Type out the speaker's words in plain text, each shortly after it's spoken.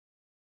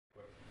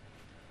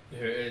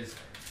Here it is.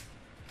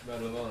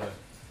 Medal of Honor.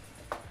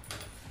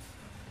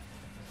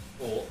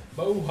 Or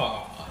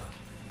MOHAA.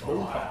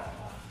 MOHAA.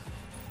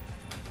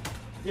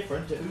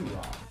 Different to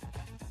OORAH.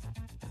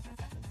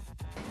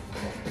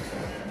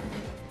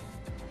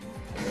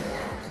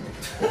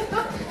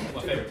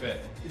 My favourite bit.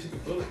 You took a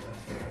bullet there.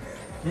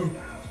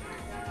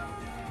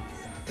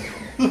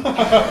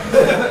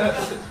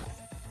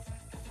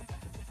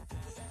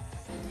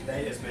 They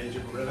just made you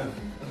gorilla. I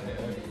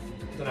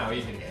don't know how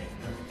he's gonna get it.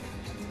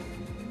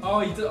 Oh,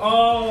 he did.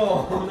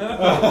 Oh, no!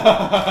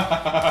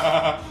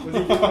 Was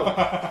he killed?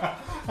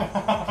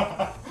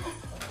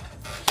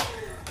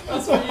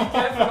 That's what you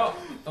get for not.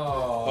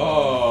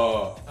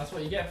 Oh. That's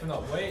what you get for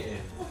not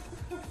waiting.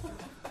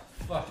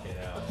 Fucking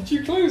hell. Did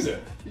you close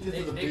it?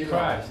 It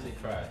crashed. It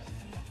crashed.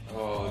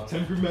 Oh,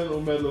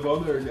 temperamental Medal of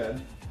Honor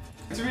again.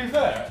 To be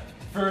fair,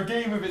 for a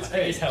game of its I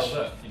think age, it's held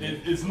up.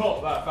 it's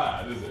not that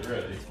bad, is it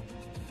really?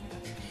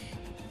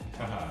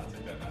 Haha,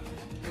 take that now.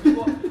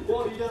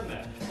 What have you done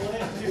there? What do they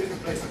have to do to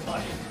replace a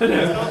pipe?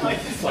 It's not like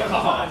it's like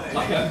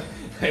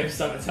I'm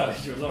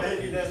sabotaged your lorry.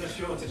 maybe there's a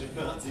shortage of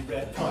Nazi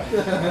red pipe.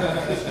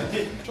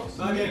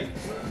 Okay.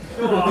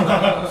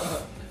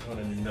 What a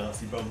new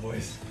Nazi bum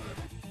boys.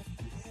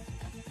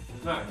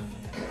 No.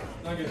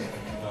 No good.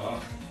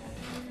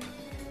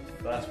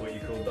 That's what you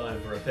call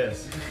dying for a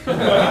piss.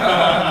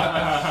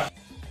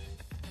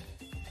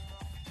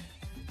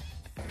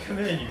 Come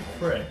here, you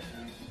prick.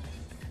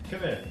 Come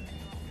here.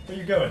 Where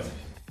you going?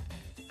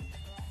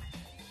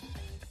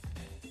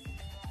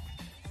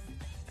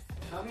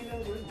 How many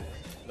loads were in there?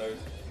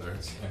 Loads.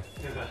 Loads,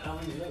 yeah. How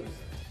many loads?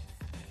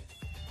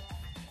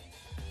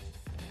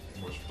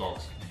 Watch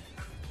dogs.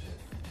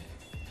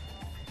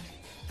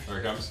 Here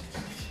he comes.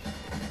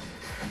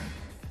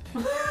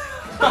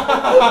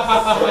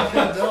 Like a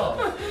dog.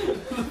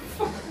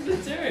 What are you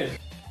doing?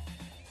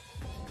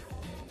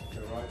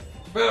 You're right.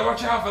 Better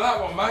watch out for that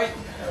one, mate.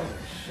 Oh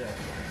shit.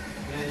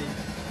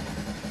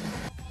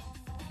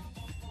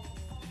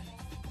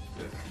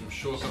 I'm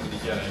sure somebody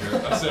getting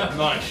it. That's a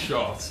nice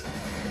shot.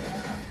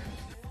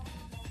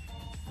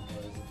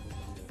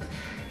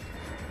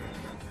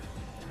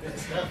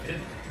 It's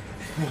snapping.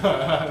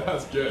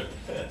 That's good.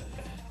 It's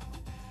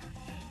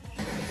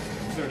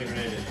not even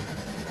in.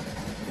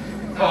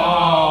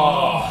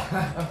 Oh!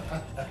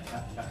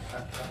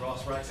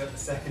 Ross racks up the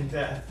second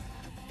death.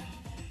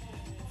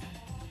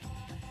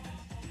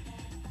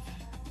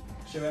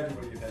 Show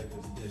everybody your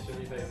papers. Yeah, show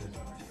me papers.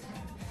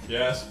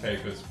 Yes,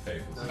 papers,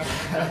 papers.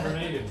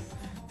 Grenadian.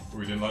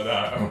 We didn't like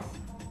that. Oh.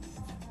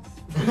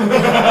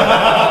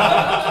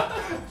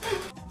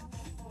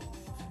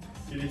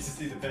 You need to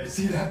see the papers.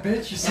 See that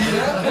bitch? You see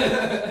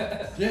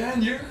that? Yeah,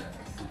 and you?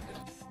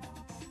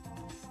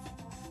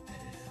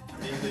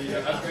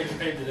 Upgrade your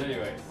papers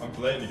anyway. I'm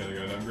blatantly gonna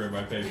go and upgrade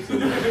my papers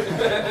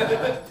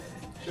anyway.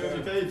 Show me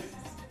your papers.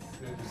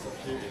 Stop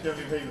shooting. Show me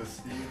your papers,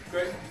 Steve.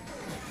 Great.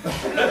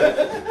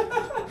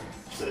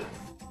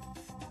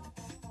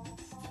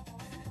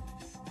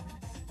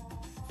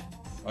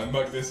 I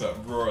mugged this up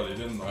royally,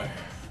 didn't I?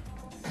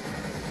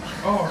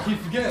 Oh, I keep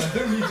forgetting, I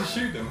don't need to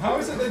shoot them. How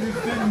is it they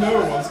didn't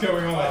know what's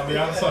going on the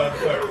outside of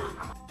the boat?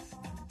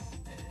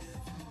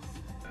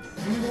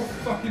 How many more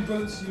fucking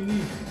bullets do you need,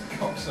 you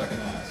cocksucking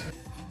ass?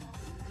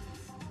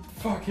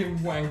 Fucking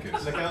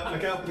wankers. Look out for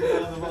the guy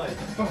on the right.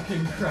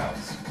 Fucking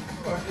krauts.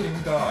 Fucking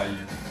die,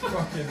 you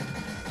fucking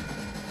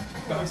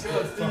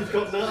bastard. Steve's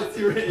got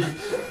Nazi rage.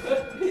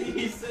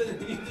 He's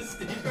the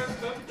Steve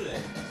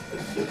Republic.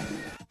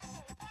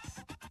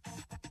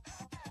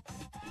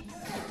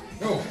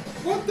 Oh,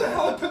 what the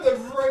hell? I put that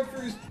right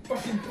through his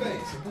fucking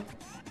face.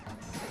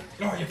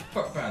 Oh, you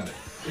fuck bandit.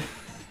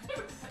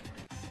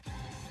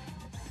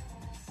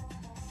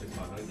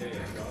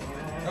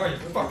 Oh, you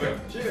fucker.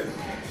 Cheers.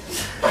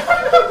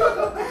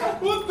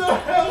 What the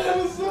hell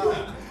was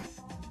that?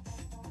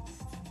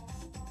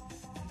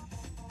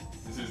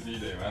 This is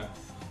D-Day, man.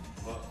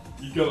 What?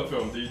 You gotta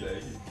film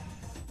D-Day.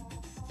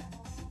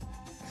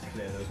 Let's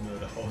clear those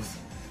murder holes.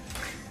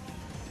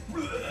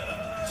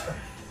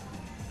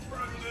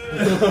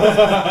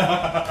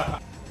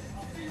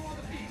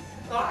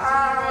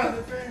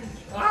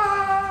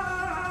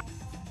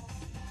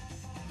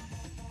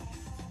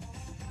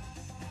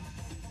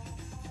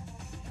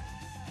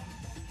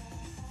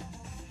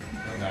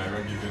 No, I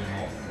won't give you any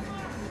more.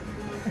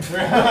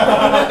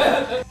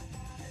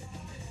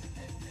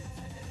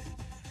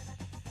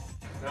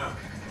 Now.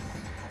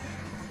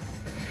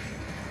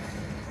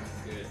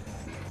 Good.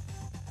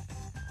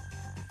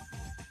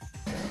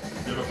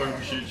 You have a phone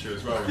to shoot you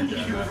as well when you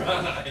get in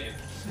there.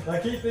 I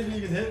keep thinking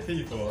you can hit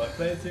people. I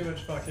played too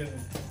much fucking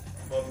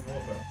Modern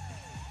Warfare.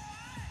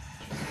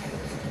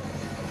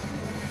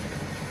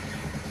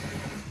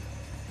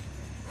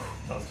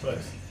 That was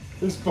close.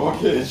 This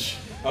bockage.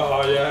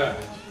 Oh yeah.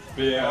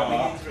 We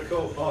BAR. need to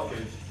recall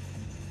blockage.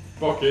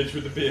 Bockage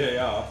with the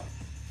BAR.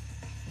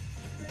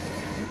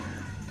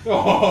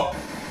 Oh.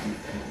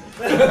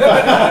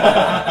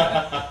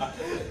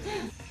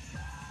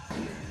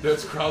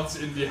 There's crowds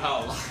in the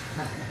house.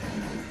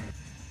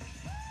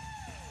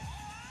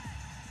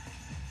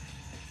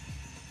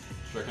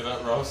 Should I Track it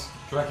up, Ross.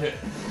 Track it.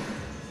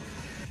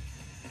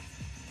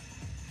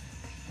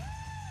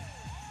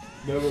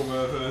 No more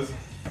murderers.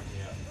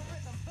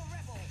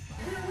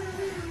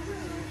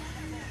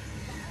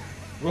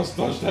 Ross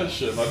dodged that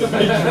shit like the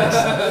Matrix.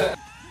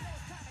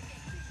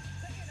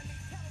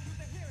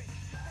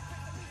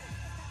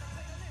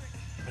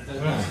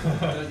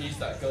 Don't use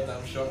that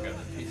goddamn shotgun,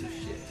 that piece of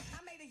shit.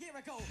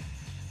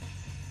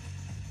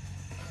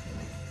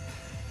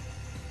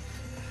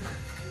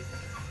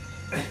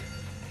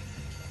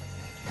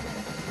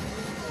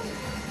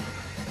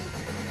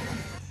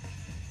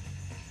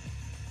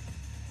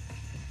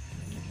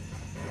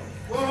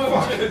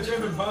 Whoa,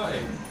 German pie!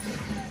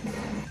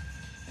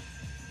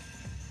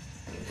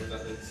 Was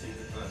that the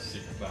secret plan?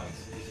 Secret plans.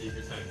 The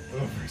secret tank.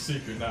 They're not very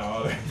secret now,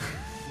 are they?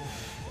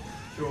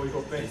 Sure, we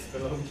got base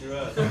belong to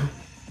us.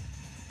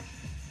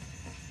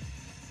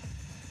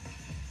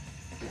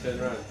 He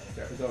turns around,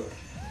 Jack the dog.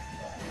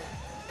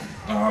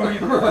 Oh, you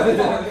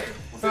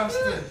fuck!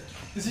 Bastard!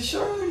 Is he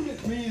showing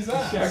me his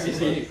ass?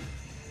 Shaggy's you.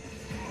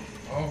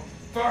 Oh,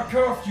 fuck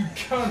off, you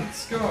cunt,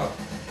 Scott!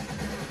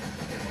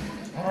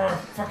 Oh, I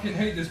fucking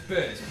hate this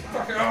bit. It's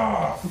fucking.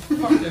 Oh,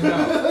 fucking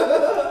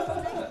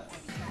hell.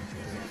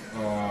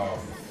 Oh,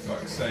 for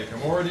fuck's sake,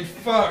 I'm already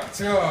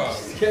fucked up.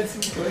 Just get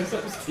some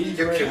close-ups, Steve.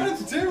 You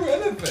can't do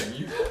anything.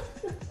 You.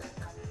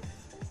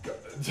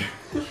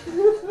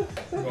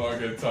 Not a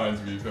good time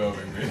to be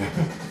filming me.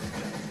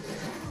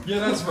 Yeah,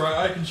 that's right.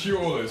 I can shoot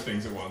all those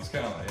things at once,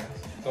 can't I?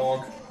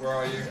 Dog, where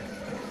are you?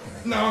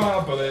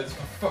 No, bullets,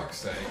 for fuck's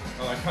sake.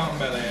 And I can't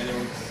melee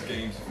anyone because this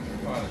game's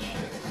a pile of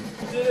shit.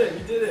 You did it,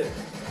 you did it.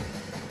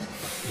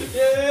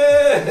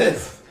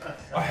 Yes!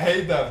 I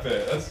hate that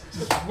bit. That's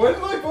just. Why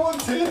did I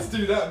volunteer to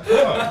do that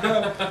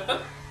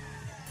part?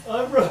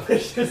 I'm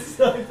rubbish at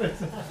sniper.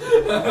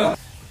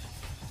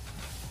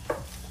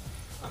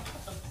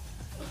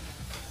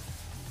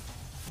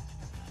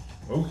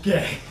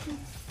 Okay.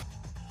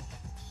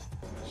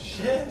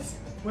 Shit!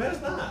 Where's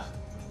that?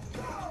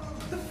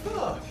 What the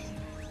fuck?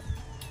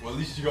 Well, at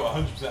least you got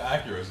 100%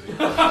 accuracy.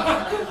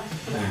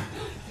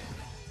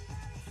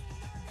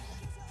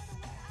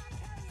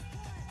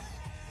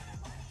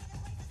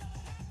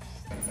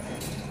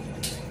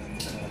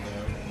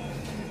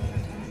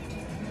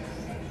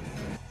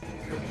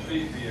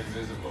 Completely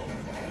invisible.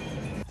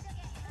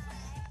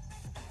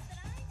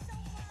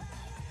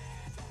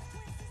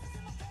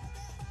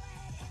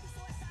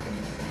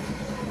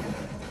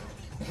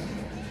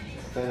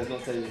 Ben's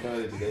not saying you can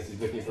only do this, he's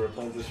looking for a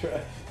panzer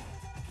trash.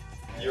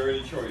 Your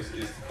only choice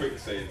is to quick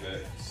save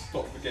it,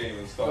 stop the game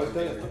and start I've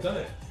done it, again. I've done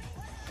it.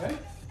 Hey?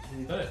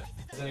 You've done it.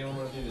 Does anyone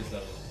want to do this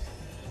level?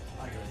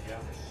 I gotta go.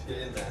 Get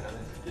in there,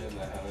 Hannes. Get in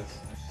there, Hannes.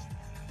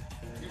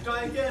 You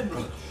die again,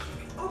 bro.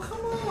 Oh,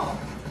 come on!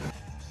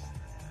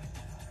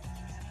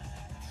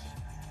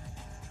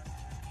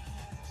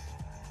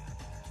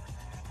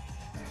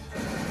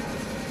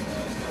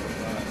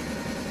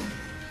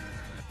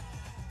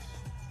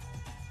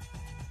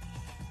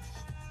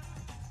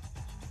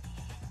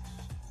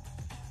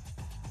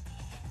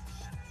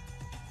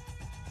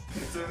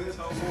 So this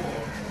whole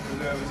war was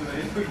over to the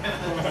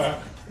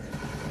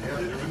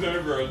It was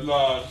over a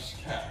large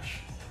cache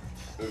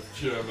of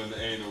German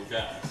anal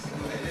gas.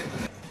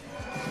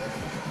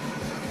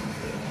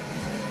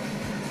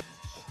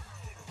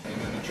 And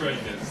then the train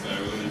gets there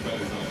with all your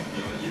bellies on it and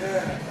you're like,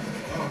 yeah!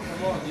 Oh,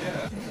 come on,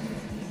 yeah!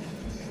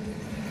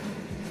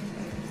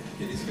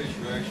 Get his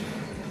facial reaction.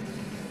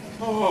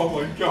 Oh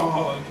my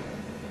god!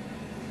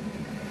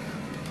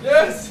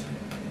 Yes!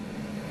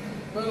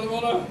 Medal of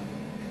Honor!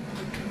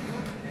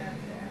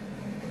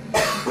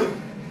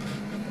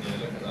 Yeah,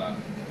 look at that.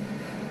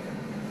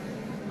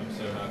 I'm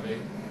so happy.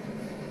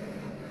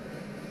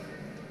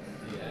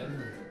 The end.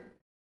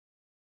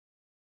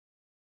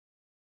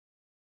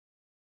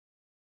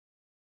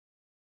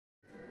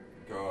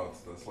 God,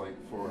 that's like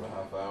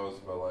 4.5 hours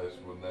of our lives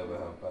we'll never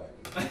have back.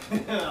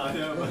 I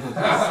know.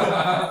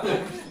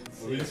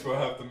 At least we'll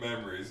have the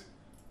memories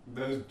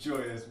Those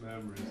joyous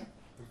memories.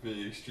 of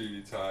being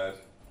extremely tired,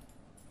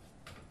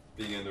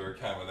 being under a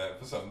cabinet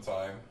for some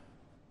time.